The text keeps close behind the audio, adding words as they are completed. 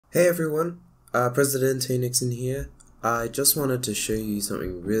Hey everyone, President T. Nixon here. I just wanted to show you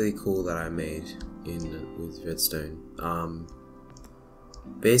something really cool that I made with Redstone.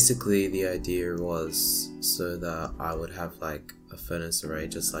 Basically the idea was so that I would have like a furnace array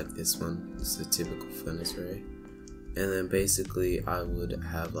just like this one. This is a typical furnace array. And then basically I would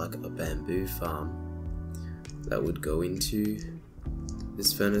have like a bamboo farm that would go into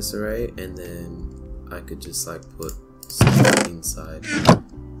this furnace array, and then I could just like put stuff inside.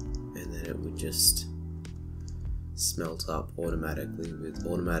 And then it would just smelt up automatically with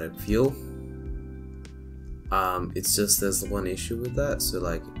automatic fuel. It's just there's one issue with that. So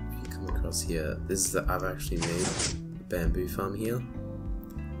like if you come across here, I've actually made a bamboo farm here.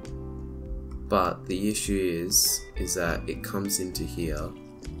 But the issue is that it comes into here,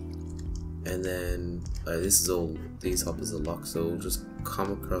 and then these hoppers are locked, so it'll just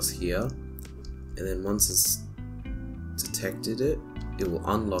come across here, and then once it's detected it will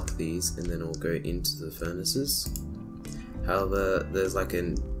unlock these, and then it will go into the furnaces. However, there's like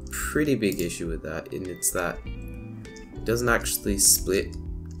a pretty big issue with that, and it's that it doesn't actually split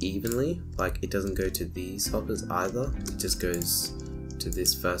evenly. Like it doesn't go to these hoppers either, it just goes to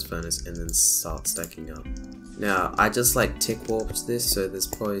this first furnace and then starts stacking up. Now I just like tick warped this, so there's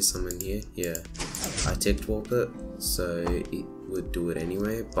probably some in here. Yeah, I tick warp it so it would do it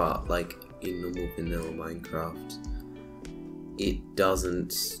anyway, but like in normal vanilla Minecraft it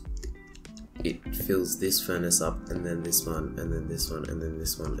doesn't. It fills this furnace up, and then this one, and then this one, and then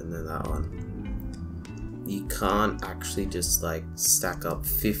this one, and then that one. You can't actually just like stack up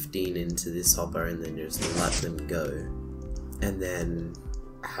 15 into this hopper and then just let them go and then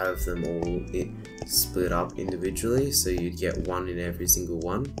have them all split up individually, so you'd get one in every single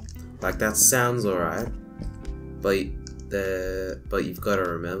one. Like that sounds alright, but you've got to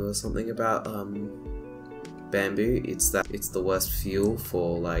remember something about bamboo. It's the worst fuel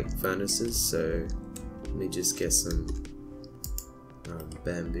for like furnaces. So let me just get some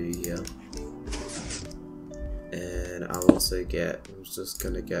bamboo here, and I'm just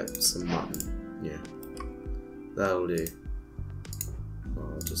gonna get some mutton. Yeah, that'll do.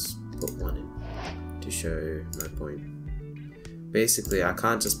 I'll just put one in to show my point. Basically I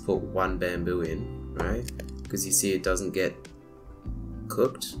can't just put one bamboo in, right? Because you see it doesn't get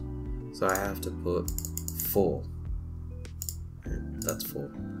cooked, so I have to put 4, and that's 4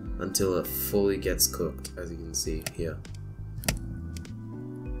 until it fully gets cooked, as you can see here.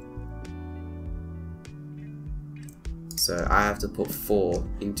 So I have to put 4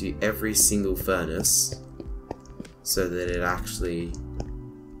 into every single furnace so that it actually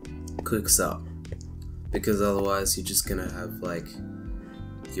cooks up, because otherwise you're just gonna have like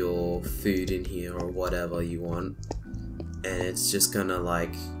your food in here or whatever you want, and it's just gonna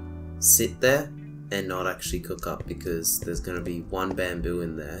like sit there and not actually cook up, because there's gonna be one bamboo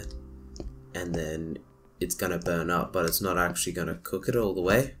in there and then it's gonna burn up, but it's not actually gonna cook it all the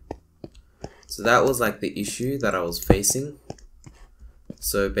way. So that was like the issue that I was facing.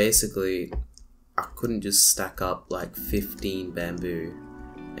 So basically I couldn't just stack up like 15 bamboo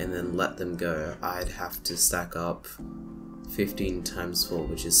and then let them go. I'd have to stack up 15 times 4,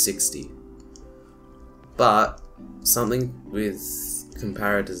 which is 60. But something with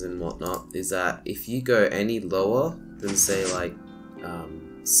comparators and whatnot is that if you go any lower than say like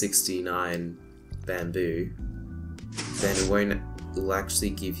 69 bamboo, then it'll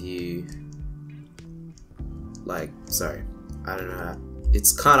actually give you like, sorry, I don't know how,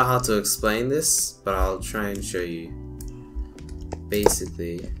 it's kind of hard to explain this, but I'll try and show you.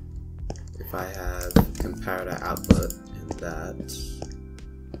 Basically, if I have comparator output and that,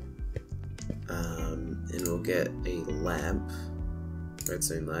 and we'll get a lamp,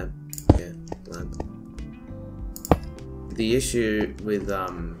 redstone lamp, yeah, lamp. The issue with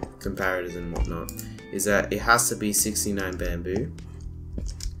comparators and whatnot is that it has to be 69 bamboo,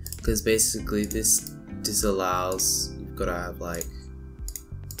 because basically this disallows, you've got to have like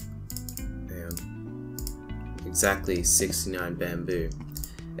exactly 69 bamboo.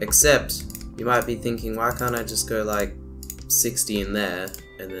 Except you might be thinking, why can't I just go like 60 in there,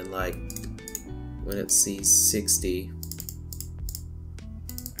 and then like when it sees 60,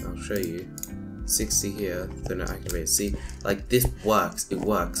 I'll show you 60 here, then I can really see like this works. It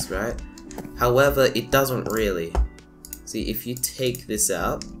works, right? However, it doesn't really. See, if you take this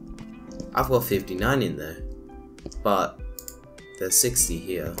out, I've got 59 in there, but there's 60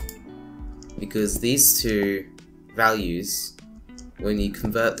 here, because these two values, when you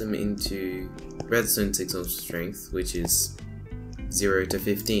convert them into redstone signal strength, which is 0 to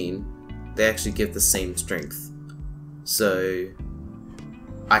 15, they actually give the same strength. So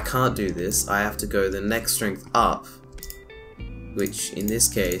I can't do this, I have to go the next strength up which in this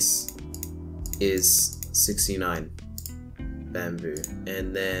case is 69 bamboo,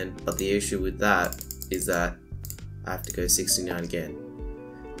 and then but the issue with that is that I have to go 69 again.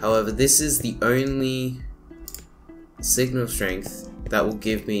 However, this is the only signal strength that will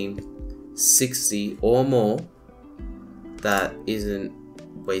give me 60 or more that isn't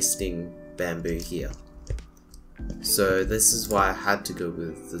wasting bamboo here. So this is why I had to go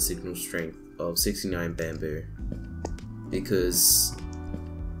with the signal strength of 69 bamboo, because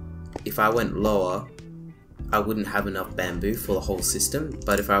if I went lower I wouldn't have enough bamboo for the whole system,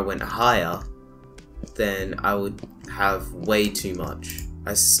 but if I went higher then I would have way too much.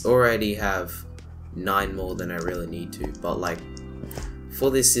 I already have 9 more than I really need to, but like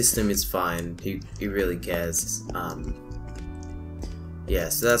for this system it's fine. He really cares. Yeah,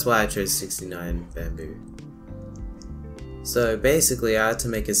 so that's why I chose 69 bamboo. So basically I had to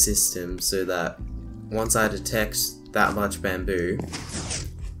make a system so that once I detect that much bamboo,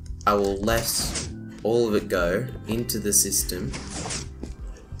 I will let all of it go into the system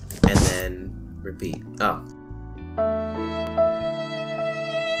and then repeat.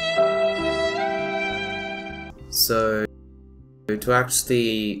 So to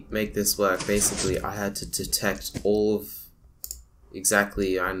actually make this work, basically I had to detect all of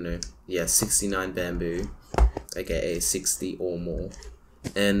exactly, I don't know, yeah, 69 bamboo, aka 60 or more,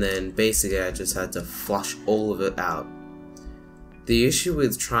 and then basically I just had to flush all of it out. The issue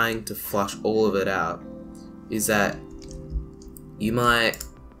with trying to flush all of it out is that you might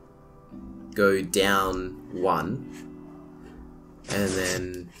go down 1 and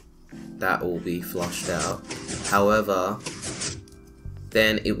then that will be flushed out. However,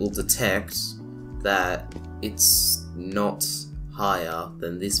 then it will detect that it's not higher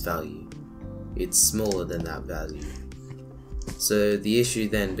than this value, it's smaller than that value. So the issue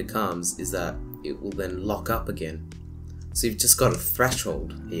then becomes is that it will then lock up again. So you've just got a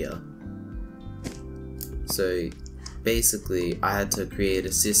threshold here. So basically I had to create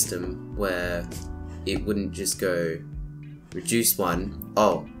a system where it wouldn't just go reduce 1,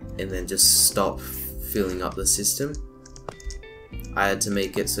 and then just stop filling up the system. I had to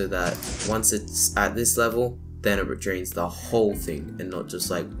make it so that once it's at this level, then it drains the whole thing and not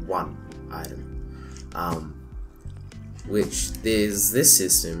just like one item. Which is this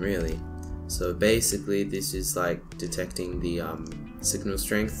system really. So basically this is like detecting the signal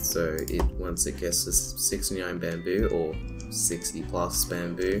strength. So once it gets to 69 bamboo or 60 plus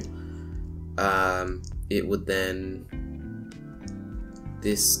bamboo, it would then,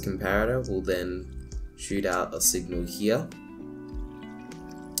 this comparator will then shoot out a signal here.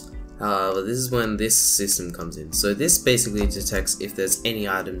 This is when this system comes in. So this basically detects if there's any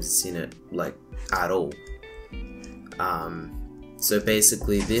items in it, like at all. So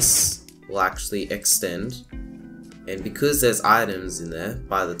basically this will actually extend, and because there's items in there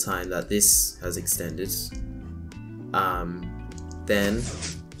by the time that this has extended, then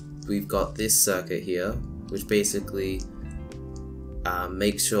we've got this circuit here which basically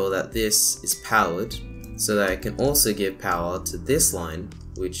makes sure that this is powered, so that it can also give power to this line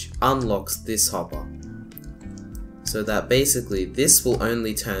which unlocks this hopper, so that basically this will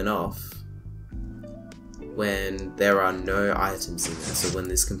only turn off when there are no items in there, so when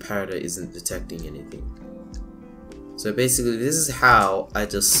this comparator isn't detecting anything. So basically this is how I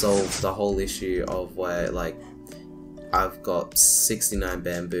just solved the whole issue of where like I've got 69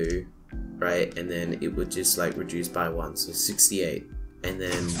 bamboo, right, and then it would just like reduce by 1, so 68, and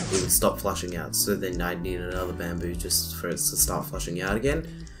then it would stop flushing out, so then I'd need another bamboo just for it to start flushing out again.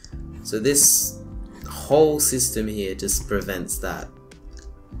 So this whole system here just prevents that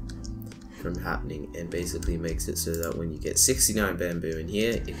from happening, and basically makes it so that when you get 69 bamboo in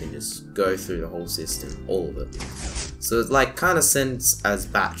here, it can just go through the whole system, all of it. So it like kind of sends as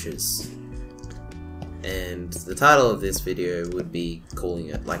batches, and the title of this video would be calling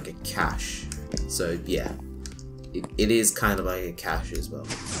it like a cache. So yeah, it is kind of like a cache as well.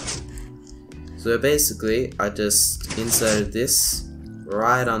 So basically I just inserted this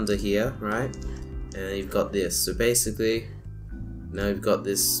right under here, right, and you've got this. So basically now you've got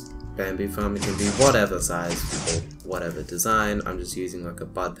this bamboo farm. It can be whatever size or whatever design. I'm just using like a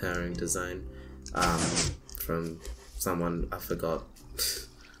bud powering design from someone, I forgot.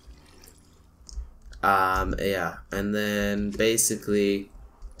 Yeah, and then basically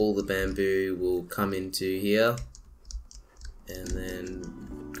all the bamboo will come into here and then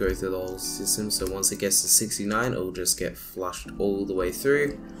go through the whole system. So once it gets to 69, it will just get flushed all the way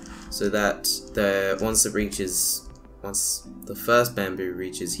through, so that once the first bamboo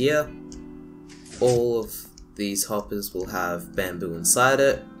reaches here, all of these hoppers will have bamboo inside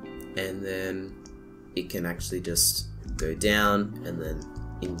it, and then it can actually just go down and then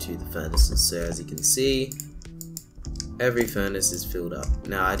into the furnaces. So as you can see, every furnace is filled up.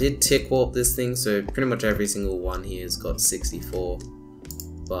 Now I did tick warp this thing, so pretty much every single one here has got 64,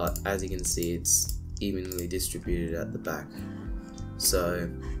 but as you can see, it's evenly distributed at the back. So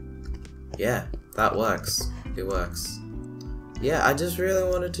yeah, that works. It works. Yeah, I just really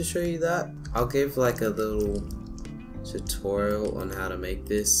wanted to show you that. I'll give like a little tutorial on how to make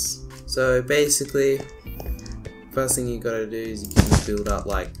this. So basically, first thing you gotta do is you can build up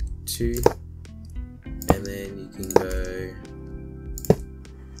like 2, and then you can go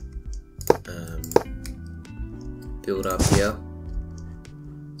build up here.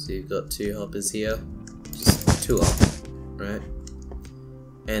 So you've got 2 hoppers here, just 2 up, right?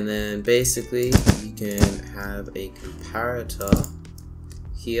 And then basically you can have a comparator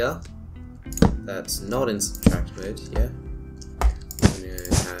here that's not in subtract mode, yeah? You're going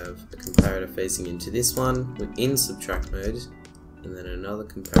to have a comparator facing into this one in subtract mode, and then another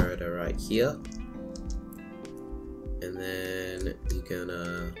comparator right here. And then you're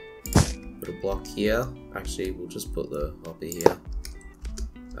gonna put a block here. Actually, we'll just put the hopper here,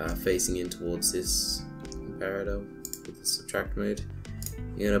 facing in towards this comparator with the subtract mode.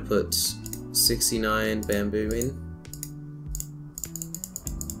 You're gonna put 69 bamboo in.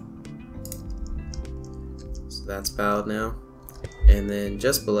 So that's powered now. And then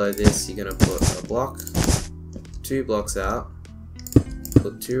just below this, you're gonna put a block, 2 blocks out,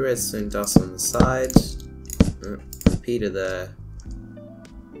 put 2 redstone dust on the side, repeater there,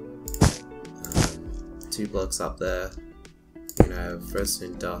 2 blocks up there. You're gonna have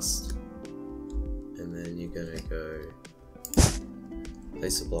redstone dust, and then you're gonna go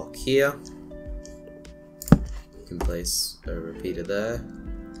place a block here. You can place a repeater there.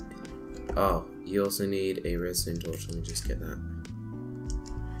 Oh, you also need a redstone torch. Let me just get that.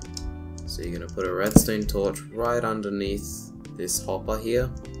 So you're gonna put a redstone torch right underneath this hopper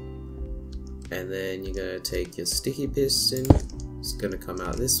here, and then you're gonna take your sticky piston. It's gonna come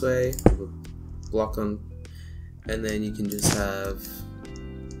out this way, block on, and then you can just have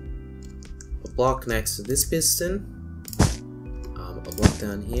a block next to this piston, a block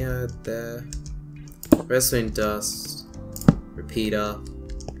down here, there, redstone dust, repeater,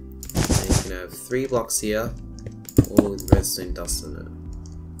 and you can have 3 blocks here, all with redstone dust on it.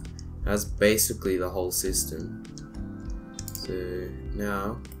 That's basically the whole system. So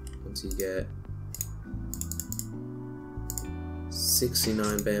now, once you get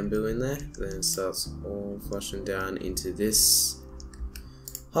 69 bamboo in there, then it starts all flushing down into this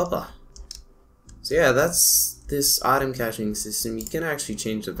hopper. So yeah, that's this item caching system. You can actually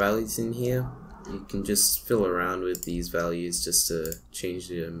change the values in here. You can just fill around with these values just to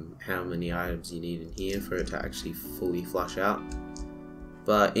change how many items you need in here for it to actually fully flush out.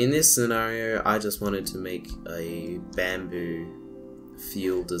 But in this scenario, I just wanted to make a bamboo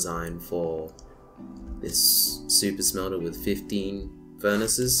fuel design for this super smelter with 15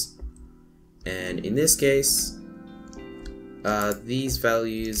 furnaces, and in this case these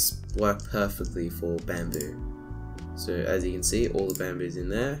values work perfectly for bamboo. So as you can see, all the bamboo is in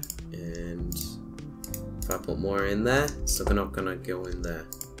there, and if I put more in there, it's still not gonna go in there.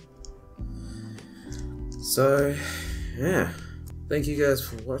 So yeah, thank you guys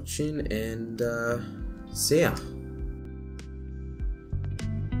for watching, and see ya.